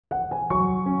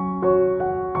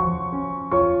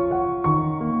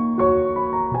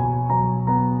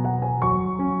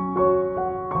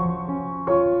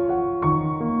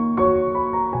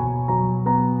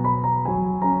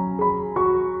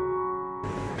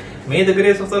May the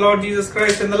grace of the Lord Jesus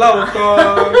Christ and the love of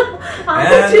God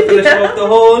and the fellowship of the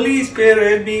Holy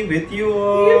Spirit be with you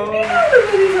all.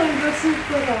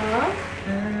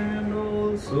 And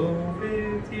also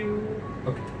with you.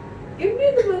 Okay.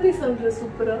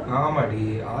 ஆமாடி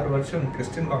 6 வருஷம்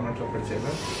Christian கான்வென்ட்ல படிச்சேல.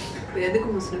 எதுக்கு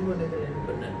முஸ்லிம் பொண்ணுங்க என்ன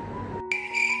பண்ண?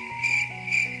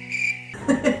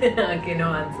 Okay, no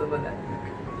answer for that.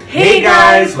 Hey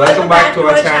guys, welcome back to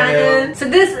our channel. So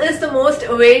this is the most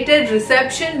awaited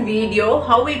reception video,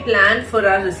 how we planned for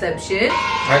our reception.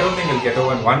 I don't think we'll get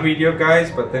over in one video guys,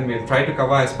 but then we'll try to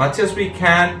cover as much as we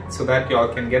can so that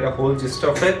y'all can get a whole gist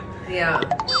of it. Yeah.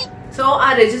 So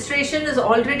our registration is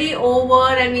already over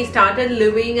and we started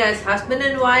living as husband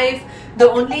and wife. The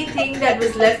only thing that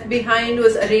was left behind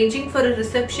was arranging for a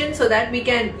reception so that we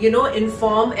can,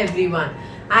 inform everyone.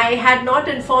 I had not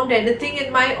informed anything in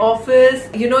my office.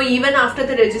 Even after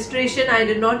the registration, I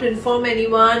did not inform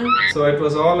anyone. So it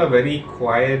was all a very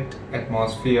quiet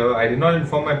atmosphere. I did not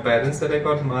inform my parents that I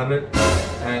got married.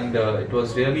 And it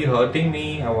was really hurting me.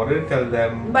 I wanted to tell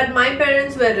them. But my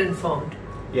parents were informed.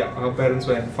 Yeah, our parents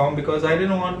were informed because I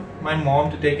didn't want my mom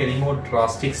to take any more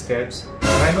drastic steps.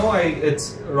 And I know it's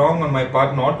wrong on my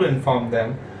part not to inform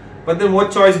them. But then what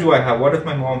choice do I have? What if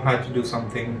my mom had to do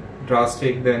something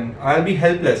drastic? Then I'll be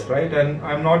helpless, right? And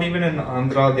I'm not even in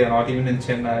Andhra, they're not even in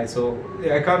Chennai, so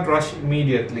I can't rush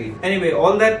immediately. Anyway,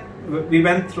 all that we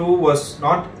went through was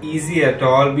not easy at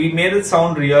all. We made it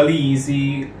sound really easy,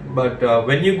 but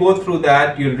when you go through that,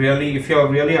 if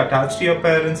you're really attached to your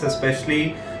parents especially,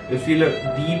 you'll feel a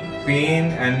deep pain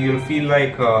and you'll feel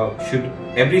like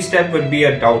every step would be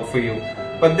a doubt for you.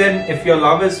 But then if your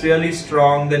love is really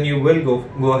strong, then you will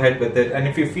go ahead with it. And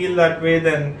if you feel that way,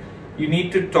 then you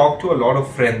need to talk to a lot of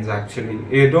friends actually.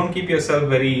 You don't keep yourself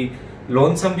very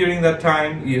lonesome during that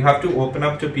time. You have to open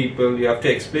up to people. You have to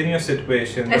explain your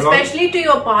situation. Especially to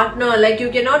your partner. Like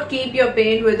you cannot keep your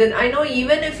pain within. I know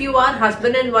even if you are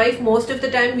husband and wife, most of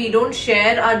the time we don't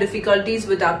share our difficulties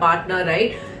with our partner,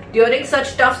 right? During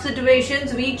such tough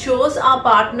situations, we chose our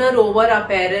partner over our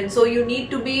parents. So you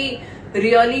need to be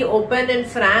really open and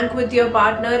frank with your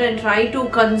partner and try to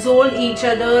console each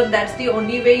other. That's the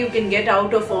only way you can get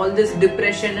out of all this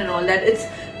depression and all that. It's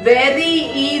very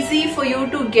easy for you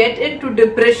to get into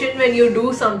depression when you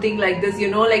do something like this,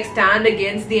 like stand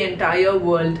against the entire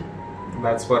world.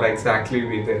 That's what exactly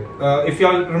we did. If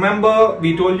y'all remember,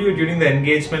 we told you during the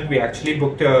engagement we actually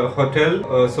booked a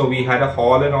hotel. So we had a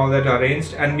hall and all that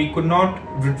arranged, and we could not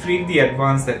retrieve the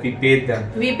advance that we paid them.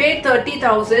 We paid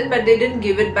 30,000, but they didn't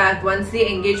give it back once the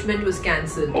engagement was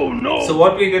cancelled. Oh no! So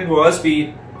what we did was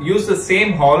we used the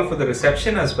same hall for the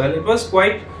reception as well. It was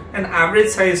quite an average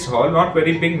sized hall, not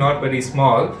very big, not very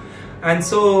small. And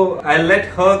so I let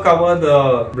her cover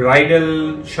the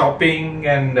bridal shopping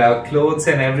and clothes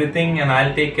and everything, and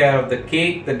I'll take care of the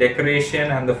cake, the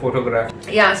decoration and the photograph.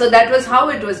 Yeah, so that was how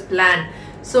it was planned.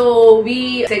 So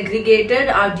we segregated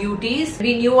our duties,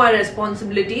 we knew our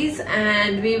responsibilities,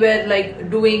 and we were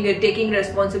like taking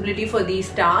responsibility for these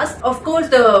tasks. Of course,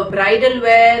 the bridal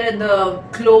wear and the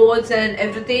clothes and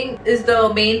everything is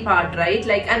the main part, right?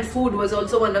 And food was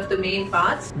also one of the main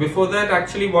parts. Before that,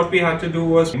 actually what we had to do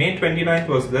was May 29th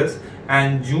was this,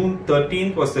 and June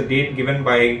 13th was the date given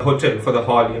by hotel for the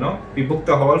hall, We booked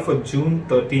the hall for June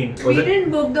 13th. We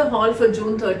didn't book the hall for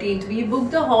June 13th. We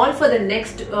booked the hall for the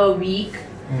next week.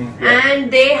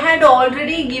 And they had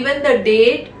already given the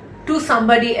date to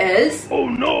somebody else. Oh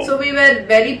no! So we were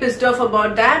very pissed off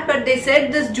about that, but they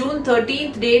said this June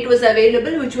 13th date was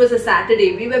available, which was a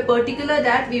Saturday. We were particular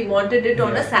that we wanted it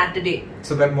on a Saturday.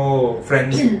 So that more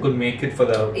friends could make it for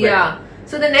the wedding. Yeah.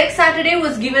 So the next Saturday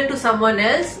was given to someone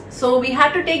else. So we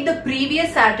had to take the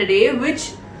previous Saturday,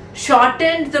 which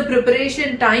shortened the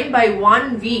preparation time by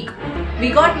 1 week. We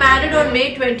got married on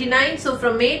May 29th. So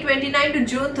from May 29th to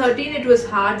June 13th, it was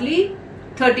hardly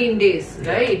 13 days,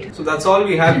 right? So that's all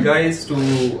we had, guys,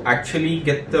 to actually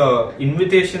get the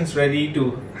invitations ready, to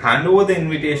hand over the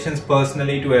invitations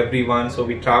personally to everyone. So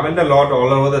we traveled a lot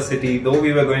all over the city, though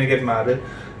we were going to get married.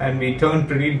 And we turned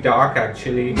pretty dark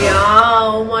actually. Yeah,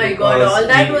 oh my god, all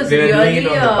that was we were really doing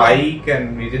it on the bike,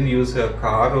 and we didn't use a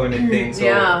car or anything. So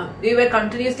yeah, we were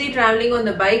continuously traveling on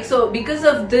the bike. So because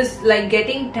of this,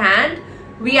 getting tanned,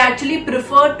 we actually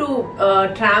prefer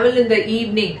to travel in the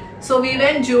evening. So we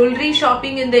went jewelry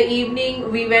shopping in the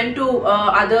evening. We went to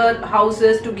other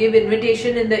houses to give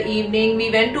invitation in the evening.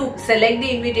 We went to select the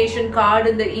invitation card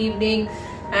in the evening.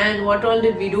 And what all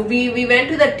did we do? We went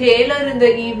to the tailor in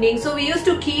the evening. So we used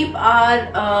to keep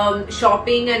our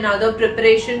shopping and other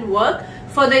preparation work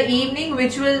for the evening,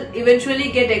 which will eventually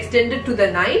get extended to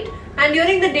the night. And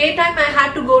during the daytime I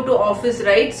had to go to office,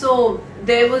 right? So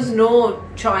there was no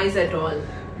choice at all.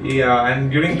 Yeah,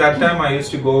 and during that time I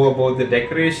used to go about the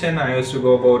decoration, I used to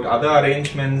go about other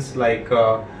arrangements like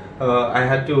I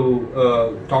had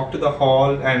to talk to the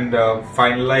hall and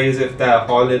finalize if the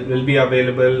hall will be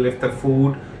available, if the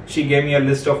food. She gave me a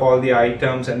list of all the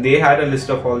items and they had a list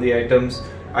of all the items.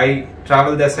 I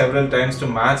traveled there several times to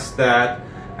match that,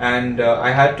 and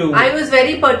I had to... I was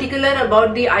very particular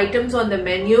about the items on the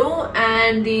menu,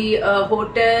 and the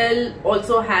hotel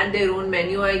also had their own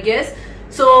menu, I guess.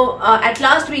 So at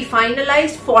last we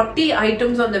finalized 40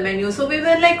 items on the menu. So we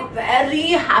were like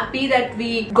very happy that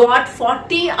we got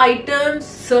 40 items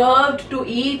served to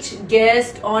each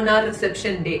guest on our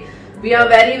reception day. We are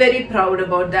very, very proud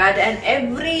about that, and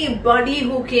everybody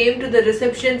who came to the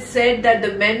reception said that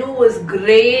the menu was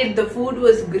great, the food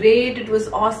was great, it was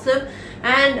awesome.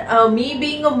 And me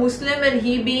being a Muslim and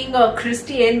he being a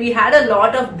Christian, we had a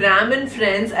lot of Brahmin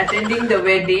friends attending the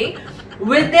wedding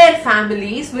with their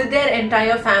families, with their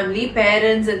entire family,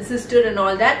 parents and sister and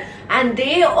all that. And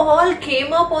they all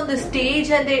came up on the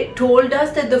stage and they told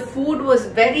us that the food was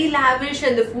very lavish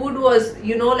and the food was,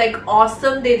 you know, like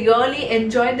awesome. They really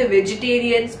enjoyed the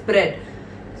vegetarian spread.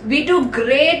 We took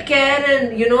great care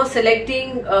in, you know,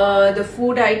 selecting the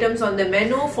food items on the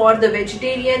menu for the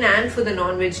vegetarian and for the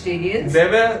non-vegetarians. There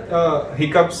were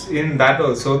hiccups in that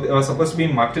also. There was supposed to be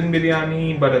mutton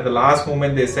biryani, but at the last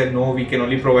moment they said no, we can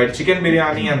only provide chicken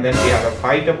biryani, and then we had a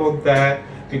fight about that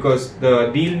because the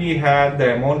deal we had,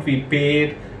 the amount we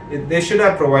paid, they should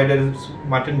have provided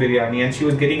mutton biryani, and she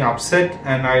was getting upset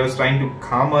and I was trying to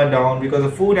calm her down because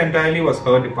the food entirely was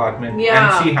her department,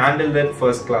 and she handled it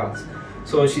first class.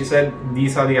 So she said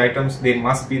these are the items, they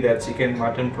must be there, chicken,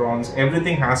 mutton, prawns,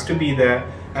 everything has to be there,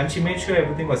 and she made sure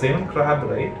everything was there, even crab,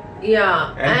 right?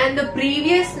 Yeah, and the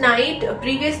previous night of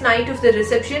the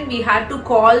reception, we had to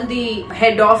call the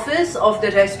head office of the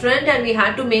restaurant and we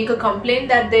had to make a complaint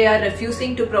that they are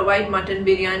refusing to provide mutton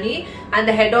biryani, and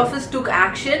the head office took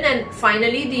action and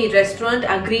finally the restaurant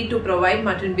agreed to provide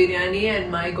mutton biryani,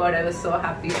 and my god, I was so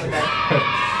happy for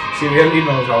that. She really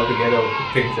knows how to get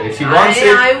out things. Right? She wants it.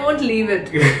 I won't leave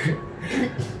it.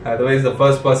 Otherwise, the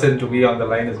first person to be on the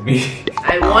line is me.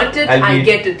 I want it, I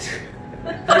get it.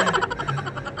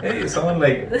 Hey, someone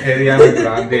like Ariana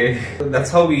Grande.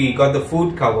 That's how we got the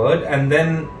food covered, and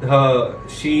then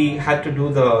she had to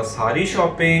do the sari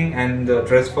shopping and the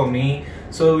dress for me.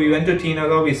 So we went to T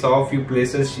Nagar, we saw a few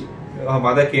places. Her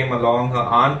mother came along, her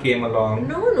aunt came along.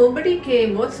 No, nobody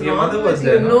came. What's wrong? Your mother was with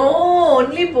there, you? no?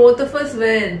 Only both of us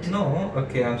went. No,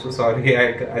 okay, I'm so sorry.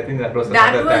 I think that was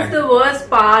That another was time. the worst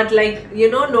part. Like, you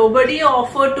know, nobody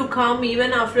offered to come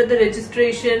even after the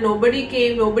registration. Nobody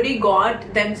came. Nobody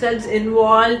got themselves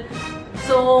involved.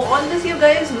 So all this you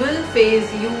guys will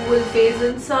face. You will face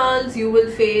insults. You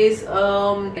will face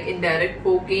indirect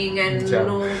poking and you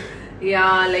know.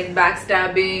 Yeah, like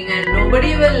backstabbing, and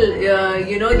nobody will,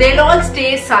 you know, they'll all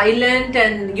stay silent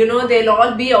and, you know, they'll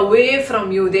all be away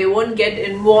from you. They won't get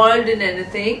involved in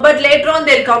anything. But later on,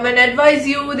 they'll come and advise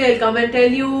you. They'll come and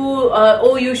tell you,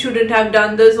 oh, you shouldn't have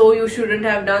done this. Oh, you shouldn't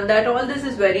have done that. All this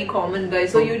is very common,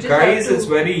 guys. So you just guys, have to, it's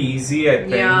very easy, I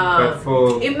think. Yeah. But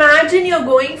for... Imagine you're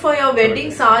going for your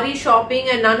wedding sari shopping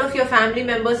and none of your family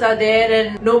members are there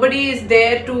and nobody is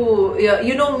there to,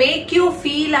 you know, make you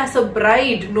feel as a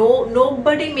bride.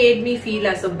 Nobody made me feel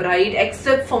as a bride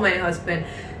except for my husband.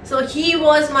 So he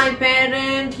was my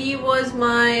parent, he was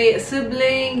my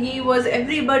sibling, he was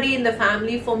everybody in the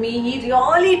family for me. He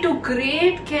really took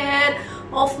great care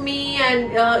of me,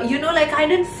 and you know, like I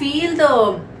didn't feel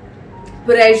the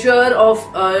pressure of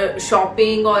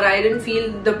shopping, or I didn't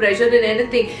feel the pressure in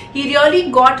anything. He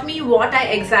really got me what I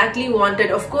exactly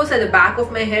wanted. Of course, at the back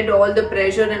of my head, all the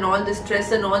pressure and all the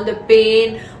stress and all the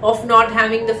pain of not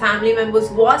having the family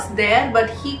members was there, but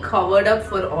he covered up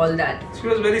for all that. She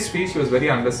was very sweet, she was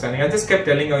very understanding. I just kept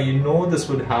telling her, you know, this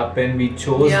would happen, we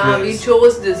chose this. We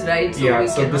chose this, right? So yeah,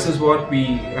 so this is what we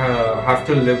have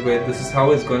to live with. This is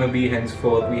how it's going to be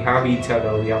henceforth. We have each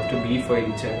other, we have to be for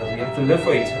each other, we have to live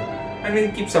for each other, and we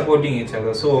keep supporting each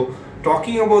other. So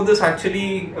talking about this,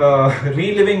 actually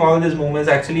reliving all these moments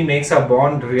actually makes our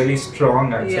bond really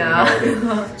strong actually.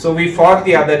 Yeah. So we fought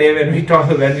the other day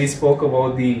when we spoke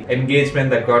about the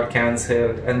engagement that got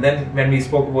cancelled, and then when we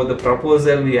spoke about the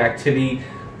proposal, we actually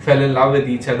fell in love with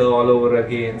each other all over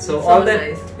again. So all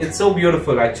that, nice. It's so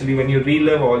beautiful actually when you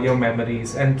relive all your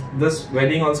memories. And this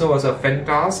wedding also was a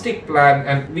fantastic plan,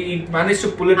 and we managed to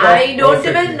pull it off. I don't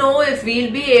perfectly. even know if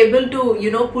we'll be able to,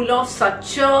 you know, pull off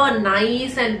such a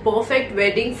nice and perfect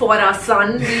wedding for our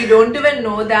son. We don't even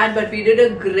know that, but we did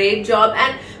a great job,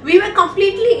 and we were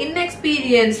completely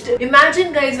inexperienced.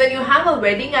 Imagine, guys, when you have a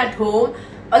wedding at home,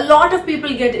 a lot of people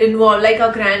get involved, like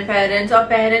our grandparents, our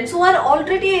parents who are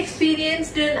already experienced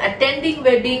experienced in attending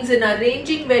weddings and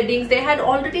arranging weddings. They had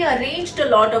already arranged a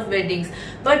lot of weddings,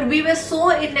 but we were so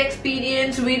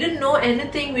inexperienced. We didn't know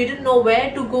anything. We didn't know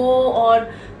where to go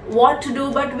or what to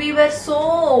do, but we were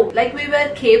so, like, we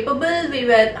were capable, we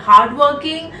were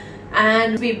hardworking,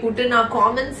 and we put in our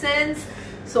common sense.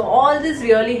 So all this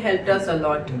really helped us a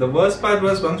lot. The worst part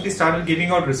was once we started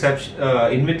giving out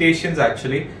invitations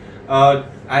actually. I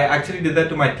actually did that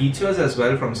to my teachers as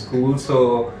well from school.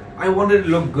 So I wanted to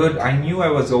look good. I knew I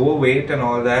was overweight and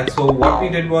all that. So what we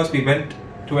did was we went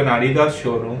to an Adidas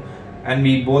showroom and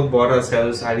we both bought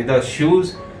ourselves Adidas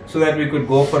shoes so that we could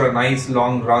go for a nice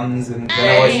long runs and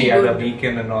whenever she had a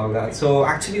weekend and all that. So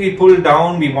actually we pulled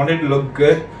down. We wanted to look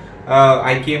good.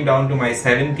 I came down to my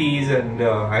 70s and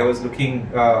I was looking,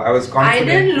 I was confident.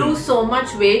 I didn't lose so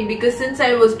much weight because since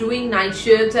I was doing night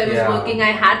shifts, I was working,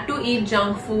 I had to eat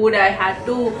junk food, I had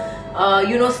to,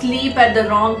 sleep at the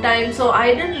wrong time. So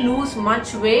I didn't lose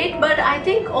much weight, but I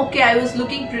think, okay, I was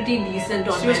looking pretty decent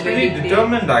on my wedding day. She was pretty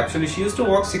determined actually. She used to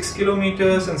walk 6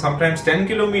 kilometers and sometimes 10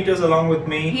 kilometers along with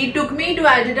me. He took me to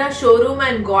Adidas showroom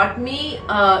and got me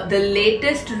the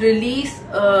latest release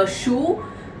shoe,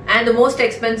 and the most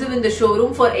expensive in the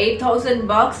showroom for 8,000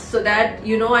 bucks, so that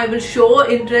I will show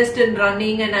interest in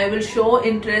running and I will show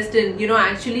interest in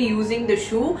actually using the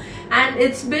shoe. And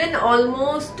it's been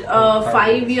almost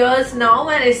 5 years now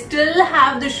and I still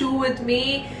have the shoe with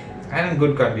me and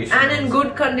in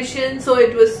good condition. So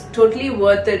it was totally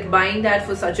worth it buying that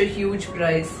for such a huge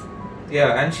price.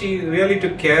 Yeah, and she really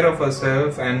took care of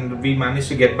herself and we managed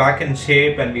to get back in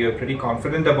shape and we were pretty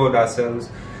confident about ourselves.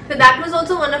 So that was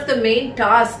also one of the main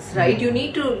tasks, right? You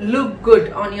need to look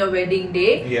good on your wedding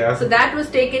day. Yeah. So that was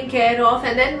taken care of.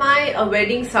 And then my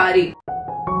wedding sari.